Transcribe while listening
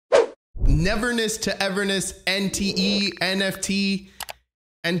Neverness to Everness, NTE, NFT,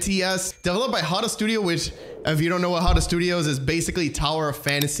 NTS, developed by Hada Studio, which, if you don't know what Hada Studios is, basically Tower of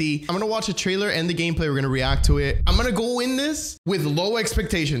Fantasy. I'm gonna watch a trailer and the gameplay. We're gonna react to it. I'm gonna go in this with low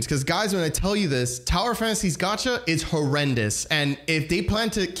expectations because, guys, when I tell you this, Tower of Fantasy's gacha is horrendous. And if they plan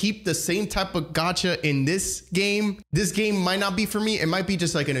to keep the same type of gacha in this game might not be for me. It might be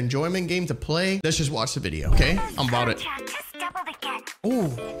just like an enjoyment game to play. Let's just watch the video, okay? I'm about it.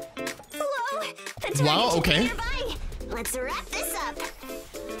 Oh. Wow, okay. Let's wrap this up.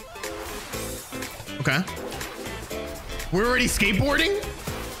 Okay. We're already skateboarding?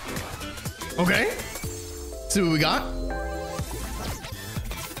 Okay. See what we got?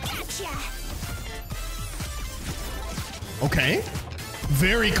 Gotcha. Okay.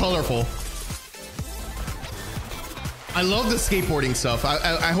 Very colorful. I love the skateboarding stuff.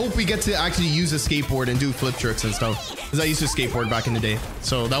 I hope we get to actually use a skateboard and do flip tricks and stuff. Because I used to skateboard back in the day.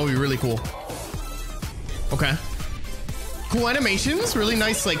 So that would be really cool. Okay. Cool animations. Really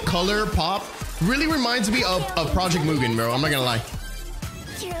nice, like, color pop. Really reminds me of Project Mugen, bro. I'm not gonna lie.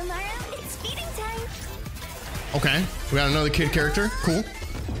 It's feeding time. Okay. We got another kid character. Cool.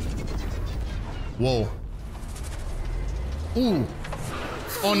 Whoa. Ooh.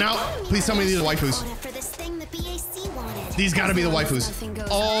 Oh, now, please tell me these are waifus. These gotta be the waifus.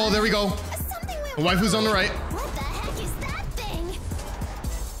 Oh, there we go. The waifus on the right. What the heck is that thing?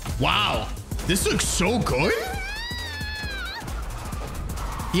 Wow. This looks so good.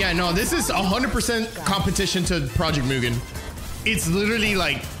 Yeah, no, this is 100% competition to Project Mugen. It's literally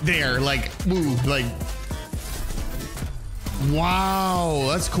like there, like, woo, like. Wow,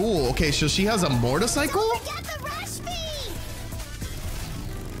 that's cool. Okay, so she has a motorcycle?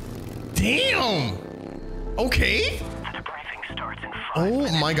 Damn. Okay. Oh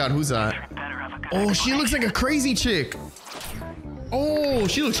my God, who's that? Oh, she looks like a crazy chick. Oh,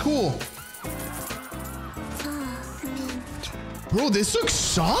 she looks cool. Bro, this looks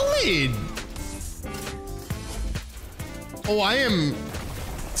solid. Oh, I am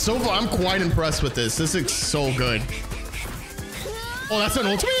so far. I'm quite impressed with this. This looks so good. Oh, that's an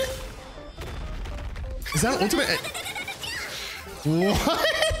ultimate? Is that an ultimate? What?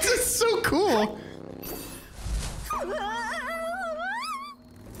 This is so cool.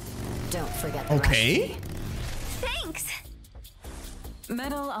 Don't forget the okay. Thanks.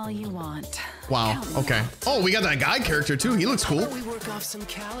 Medal all you want. Wow. Okay. Oh, we got that guy character too. He looks cool. We work off some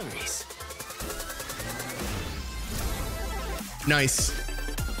calories. Nice.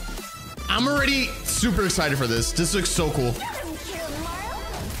 I'm already super excited for this. This looks so cool.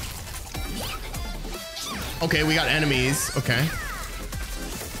 Okay, we got enemies. Okay.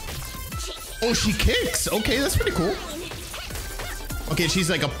 Oh, she kicks. Okay, that's pretty cool. Okay, she's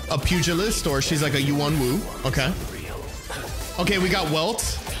like a pugilist, or she's like a Yuan Wu. Okay. Okay, we got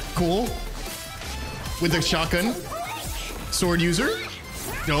Welt. Cool. With the shotgun. Sword user.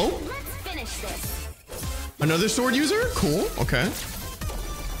 No. Another sword user. Cool. Okay.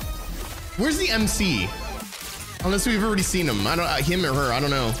 Where's the MC? Unless we've already seen him. I don't. Him or her. I don't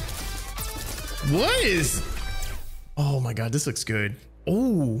know. What is? Oh my God, this looks good.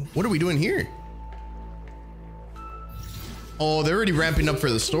 Oh, what are we doing here? Oh, they're already ramping up for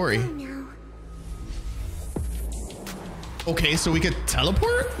the story. Okay, so we could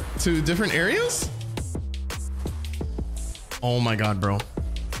teleport to different areas? Oh my God, bro.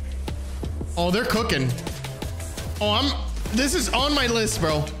 Oh, they're cooking. Oh, this is on my list,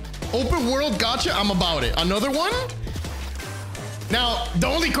 bro. Open world gacha, I'm about it. Another one? Now, the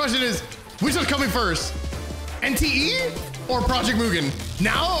only question is, which one's coming first? NTE or Project Mugen?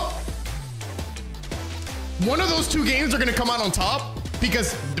 Now, one of those two games are gonna come out on top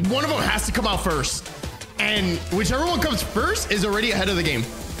because one of them has to come out first. And whichever one comes first is already ahead of the game.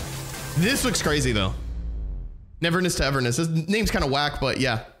 This looks crazy though. Neverness to Everness. This name's kind of whack, but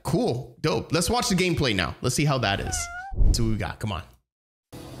yeah, cool, dope. Let's watch the gameplay now. Let's see how that is. Let's see what we got. Come on.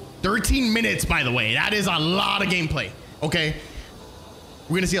 13 minutes, by the way. That is a lot of gameplay. Okay.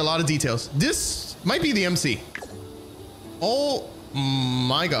 We're gonna see a lot of details. This might be the MC. Oh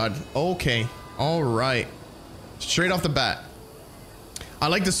my God. Okay. All right. Straight off the bat. I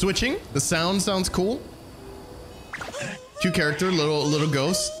like the switching. The sound sounds cool. Cute character, little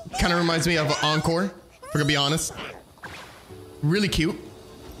ghost. Kind of reminds me of Encore, if we're gonna be honest. Really cute.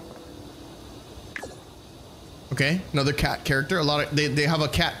 Okay, another cat character. A lot of they have a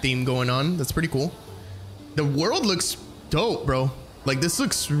cat theme going on. That's pretty cool. The world looks dope, bro. Like, this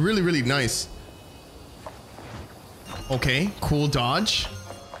looks really, really nice. Okay, cool dodge.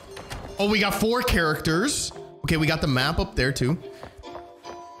 Oh, we got 4 characters. Okay, we got the map up there too.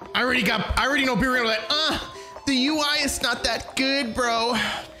 I already know people are like, the UI is not that good, bro.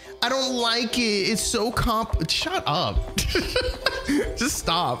 I don't like it. It's so shut up. Just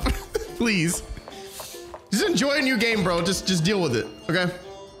stop, please. Just enjoy a new game, bro. Just deal with it, okay?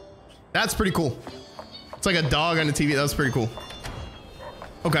 That's pretty cool. It's like a dog on the TV. That's pretty cool.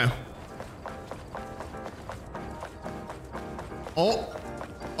 Okay. Oh,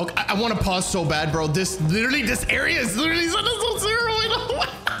 okay. I want to pause so bad, bro. This area is literally Zone Zero.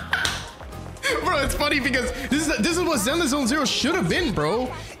 Bro, it's funny because this is what Zenless Zone Zero should have been,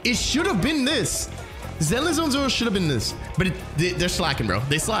 bro. It should have been this. Zenless Zone Zero should have been this, but they're slacking, bro.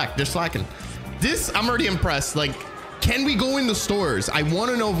 They're slacking. This, I'm already impressed. Like, can we go in the stores? I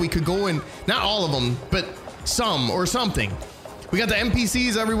want to know if we could go in, not all of them, but some or something. We got the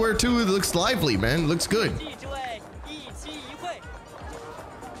NPCs everywhere too. It looks lively, man. It looks good.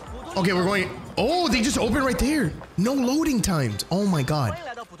 Okay, we're going. Oh, they just opened right there. No loading times. Oh my God.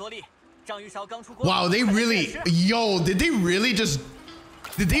 Wow, they really, yo, did they really just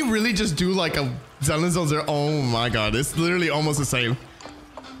do like a Zenless Zone Zero? Oh my God, it's literally almost the same.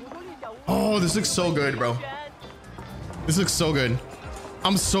 Oh, this looks so good, bro. This looks so good.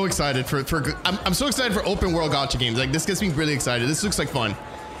 I'm so excited I'm so excited for open world gacha games. Like, this gets me really excited. This looks like fun.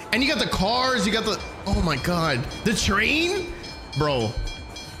 And you got the cars, you got the, oh my God, the train, bro.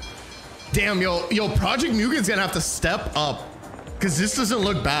 Damn, yo, Project Mugen's gonna have to step up because this doesn't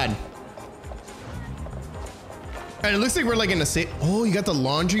look bad. And it looks like we're like in a safe. Oh, you got the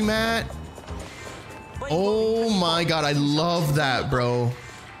laundromat. Oh my God, I love that, bro.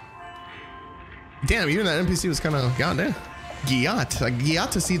 Damn, even that NPC was kind of goddamn. I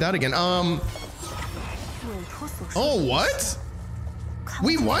got to see that again. Oh, what?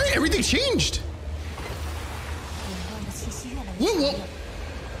 Wait, what? Everything changed. What?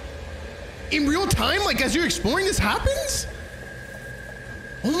 In real time, like as you're exploring, this happens?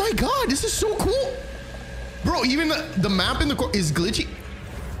 Oh my God, this is so cool. Bro, even the map in the corner is glitchy.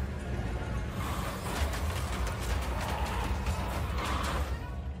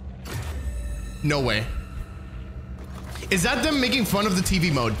 No way. Is that them making fun of the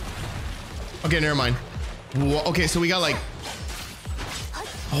TV mode? Okay, never mind. Okay, so we got like...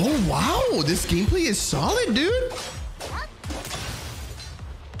 Oh, wow. This gameplay is solid, dude.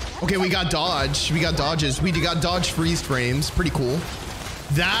 Okay, we got dodge. We got dodges. We got dodge freeze frames. Pretty cool.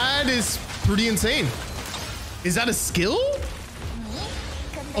 That is pretty insane. Is that a skill?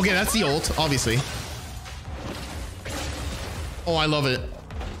 Okay, that's the ult, obviously. Oh, I love it.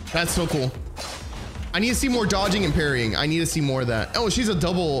 That's so cool. I need to see more dodging and parrying. I need to see more of that. Oh, she's a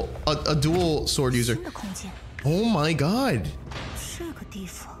dual sword user. Oh my God.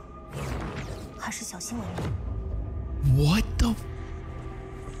 What the?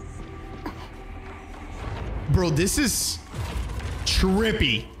 Bro, this is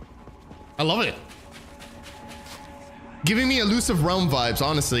trippy. I love it. Giving me Elusive Realm vibes,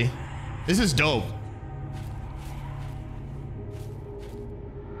 honestly. This is dope.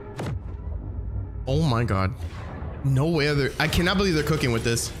 Oh my God. No way I cannot believe they're cooking with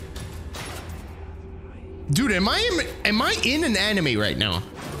this. Dude, am I in an anime right now?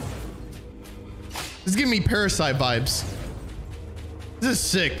 This is giving me Parasite vibes. This is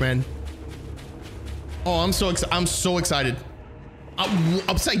sick, man. Oh, I'm so excited.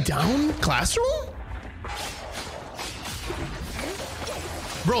 Upside down classroom?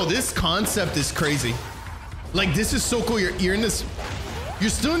 Bro, this concept is crazy. Like, this is so cool. You're in this, you're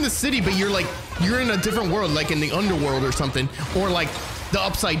still in the city, but you're in a different world, like in the underworld or something, or like the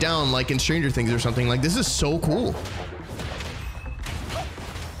upside down, like in Stranger Things or something. Like, this is so cool.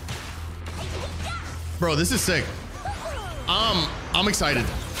 Bro, this is sick. I'm excited.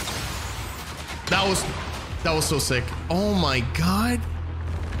 That was so sick. Oh my God.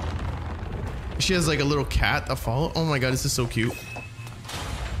 She has like a little cat that follow. Oh my God, this is so cute.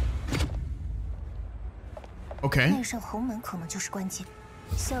 Okay. Oh,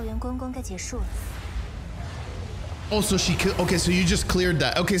 so okay, so you just cleared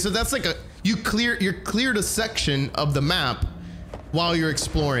that. Okay, so that's like you cleared a section of the map while you're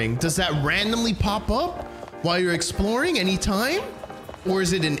exploring. Does that randomly pop up while you're exploring anytime? Or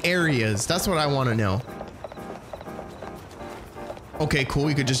is it in areas? That's what I want to know. Okay, cool.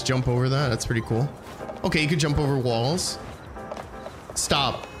 You could just jump over that. That's pretty cool. Okay, you could jump over walls.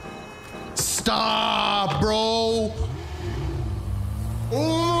 Stop. Stop, bro.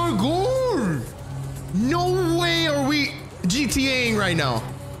 Oh my God. No way are we GTAing right now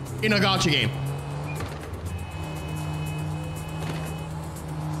in a gacha game.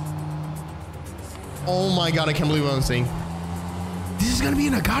 Oh my God, I can't believe what I'm saying. This is gonna be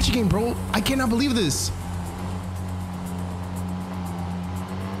in a gacha game, bro. I cannot believe this.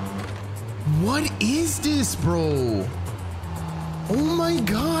 What is this, bro? Oh my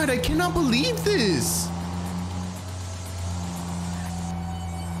God, I cannot believe this.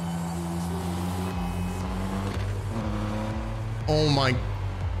 Oh my.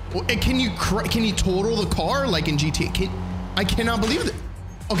 Can you total the car like in GTA? I cannot believe it.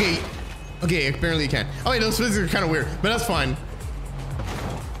 Okay. Okay, apparently you can. Oh, wait, those physics are kind of weird, but that's fine.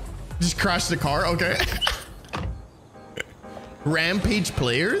 Just crash the car, okay. Rampage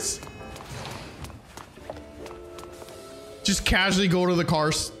players? Just casually go to the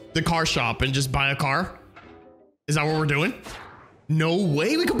car shop and just buy a car? Is that what we're doing? No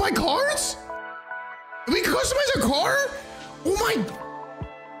way, we can buy cars? We can customize a car? Oh my,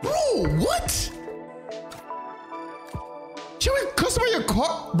 bro, what? Should we customize your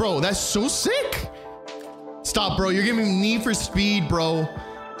car? Bro, that's so sick. Stop, bro. You're giving me Need for Speed, bro.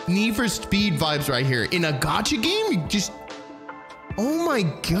 Need for Speed vibes right here. In a gacha game? You just... Oh my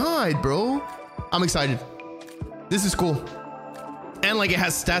God, bro. I'm excited. This is cool. And like it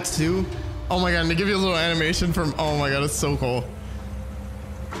has stats too. Oh my God, and they give you a little animation from... Oh my God, it's so cool.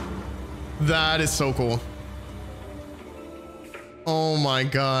 That is so cool. Oh my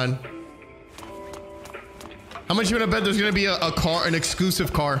God. How much you gonna bet there's gonna be a car, an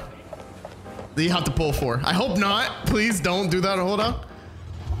exclusive car that you have to pull for? I hope not. Please don't do that. Hold on.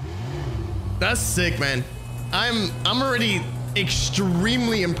 That's sick, man. I'm already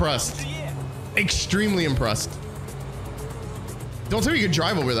extremely impressed. Extremely impressed. Don't tell me you could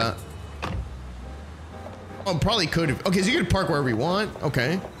drive over that. Oh, probably could. Okay, so you could park wherever you want.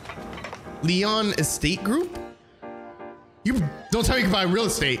 Okay. Leon Estate Group? You don't tell me you can buy real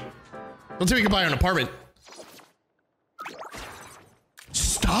estate. Don't tell me you can buy an apartment.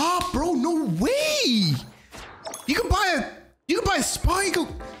 Stop, bro. No way. You can buy a spa. You can...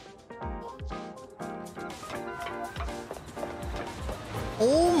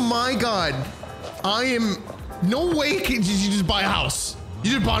 Oh my God. I am... No way can you just buy a house.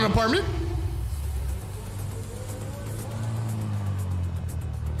 You just bought an apartment?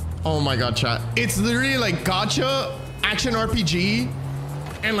 Oh my God, chat. It's literally like gacha, action RPG,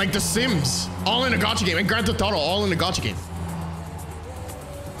 and like The Sims. All in a gacha game. And Grand Theft Auto, all in a gacha game.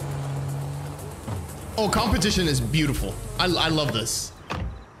 Oh, competition is beautiful. I love this.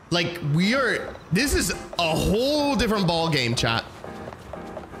 Like this is a whole different ball game, chat.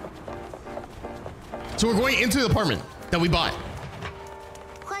 So we're going into the apartment that we bought.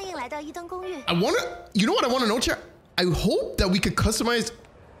 You know what I want to know, chat? I hope that we could customize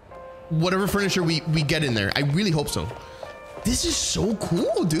whatever furniture we get in there. I really hope so. This is so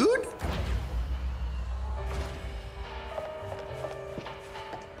cool, dude.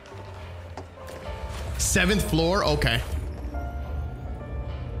 Seventh floor, okay.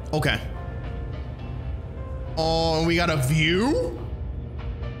 Okay. Oh, and we got a view?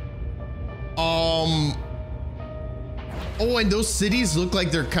 Oh, and those cities look like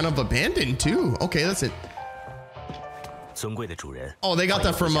they're kind of abandoned too. Okay, that's it. Oh, they got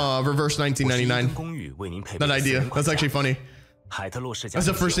that from Reverse 1999. That idea. That's actually funny. That's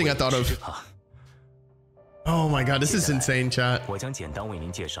the first thing I thought of. Oh my God, this is insane, chat.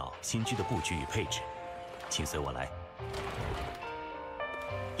 请随我来。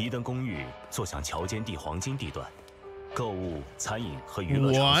一登公寓坐享桥间地黄金地段，购物、餐饮和娱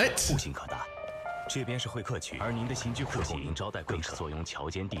乐场所步行可达。这边是会客区，而您的新居户口应招待贵客，坐拥桥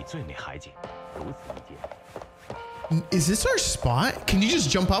间地最美海景，如此一间。Is this our spot? Can you just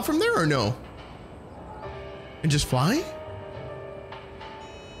jump out from there or no? And just fly?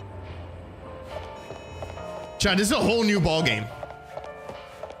 Chat, this is a whole new ball game.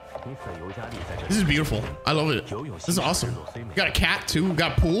 This is beautiful. I love it. This is awesome. We got a cat too. We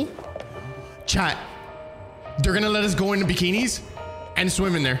got a pool. Chat, they're gonna let us go into bikinis and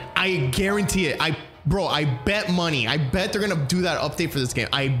swim in there. I guarantee it. Bro, I bet money. I bet they're gonna do that update for this game.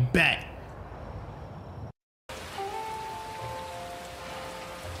 I bet.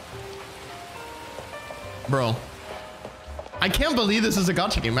 Bro, I can't believe this is a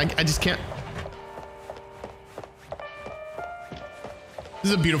gacha game. I just can't. This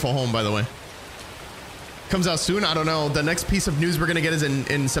is a beautiful home, by the way. Comes out soon. I don't know. The next piece of news we're gonna get is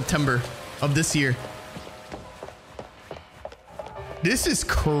in September of this year. This is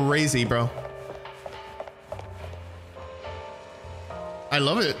crazy, bro. I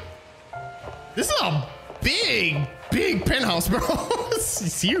love it. This is a big penthouse, bro.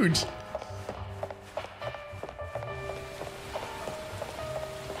 It's huge.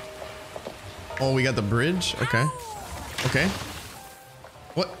 Oh, we got the bridge. Okay. Okay.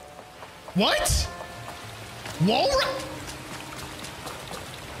 What? What? Walrus?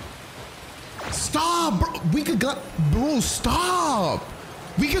 Stop, bro. We could got, bro, stop.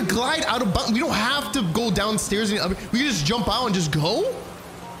 We could glide out of bounds. We don't have to go downstairs. We can just jump out and just go.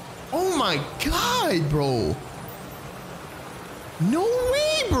 Oh my God, bro. No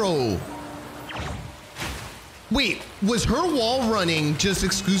way, bro. Wait, was her wall running just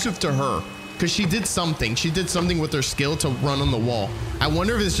exclusive to her? Because she did something. She did something with her skill to run on the wall. I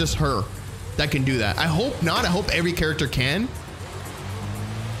wonder if it's just her that can do that. I hope not. I hope every character can.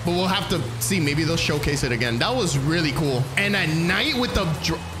 But we'll have to see. Maybe they'll showcase it again. That was really cool. And at night with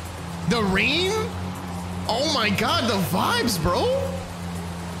the rain? Oh my God, the vibes, bro.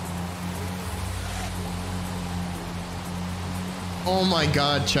 Oh my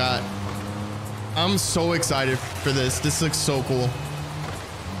God, chat. I'm so excited for this. This looks so cool.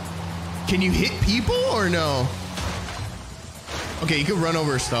 Can you hit people or no? Okay, you can run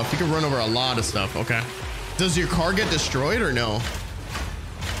over stuff. You can run over a lot of stuff. Okay. Does your car get destroyed or no?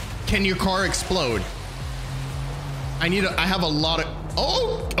 Can your car explode? I have a lot of,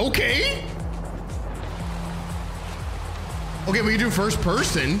 oh, okay. Okay, we can do first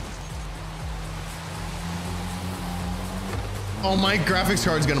person. Oh, my graphics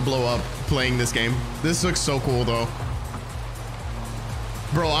card's gonna blow up playing this game. This looks so cool though.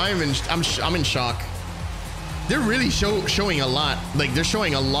 Bro, I'm in shock. They're really showing a lot. Like they're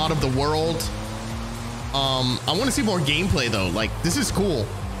showing a lot of the world. I want to see more gameplay though. Like this is cool.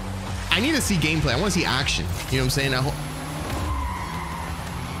 I need to see gameplay. I want to see action. You know what I'm saying?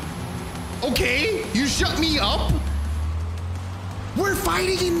 Okay, you shut me up. We're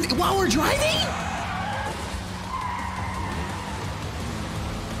fighting while we're driving?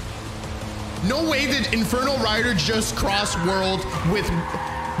 No way did Infernal Rider just cross world with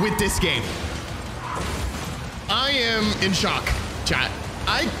this game. I am in shock, chat.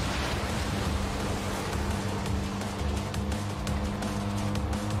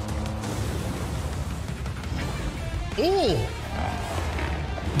 Oh,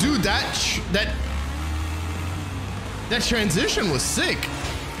 dude, that transition was sick.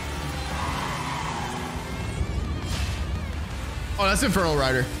 Oh, that's Infernal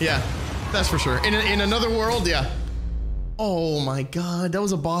Rider. Yeah, that's for sure. In another world, yeah. Oh my God, that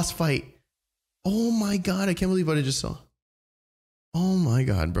was a boss fight. Oh my God, I can't believe what I just saw. Oh my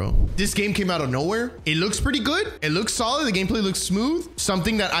God, bro. This game came out of nowhere. It looks pretty good. It looks solid. The gameplay looks smooth.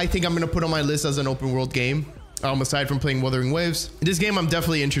 Something that I think I'm gonna put on my list as an open world game. Aside from playing Wuthering Waves. This game I'm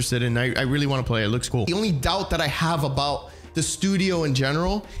definitely interested in. I really want to play it. It looks cool. The only doubt that I have about the studio in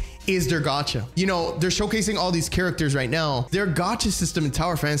general is their gacha. You know, they're showcasing all these characters right now. Their gacha system in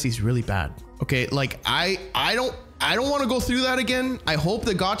Tower Fantasy is really bad. Okay, like I don't want to go through that again. I hope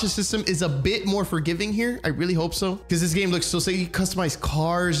the gacha system is a bit more forgiving here. I really hope so. Because this game looks so sick. You can customize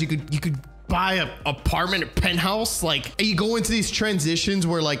cars. You could buy an apartment, a penthouse. Like, and you go into these transitions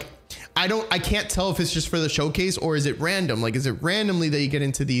where like, I can't tell if it's just for the showcase or is it random? Like, is it randomly that you get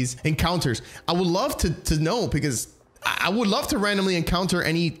into these encounters? I would love to know, because I would love to randomly encounter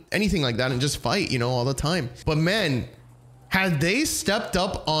anything like that and just fight, you know, all the time. But man, had they stepped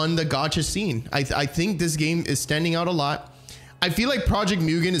up on the gacha scene? I think this game is standing out a lot. I feel like Project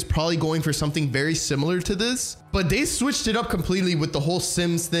Mugen is probably going for something very similar to this, but they switched it up completely with the whole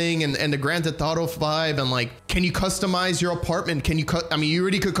Sims thing and the Grand Theft Auto vibe. And like, can you customize your apartment? Can you I mean, you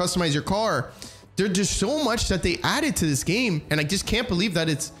already could customize your car. There's just so much that they added to this game. And I just can't believe that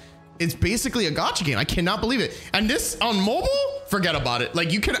it's basically a gacha game. I cannot believe it. And this on mobile, forget about it. Like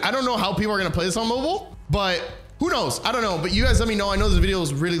I don't know how people are gonna play this on mobile, but who knows? I don't know, but you guys let me know. I know this video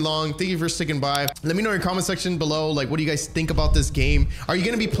is really long. Thank you for sticking by. Let me know in your comment section below, like, what do you guys think about this game? Are you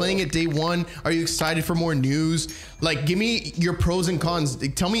gonna be playing it day one? Are you excited for more news? Like, give me your pros and cons.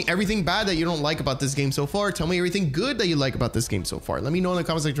 Tell me everything bad that you don't like about this game so far. Tell me everything good that you like about this game so far. Let me know in the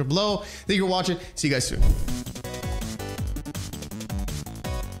comment section below. Thank you for watching. See you guys soon.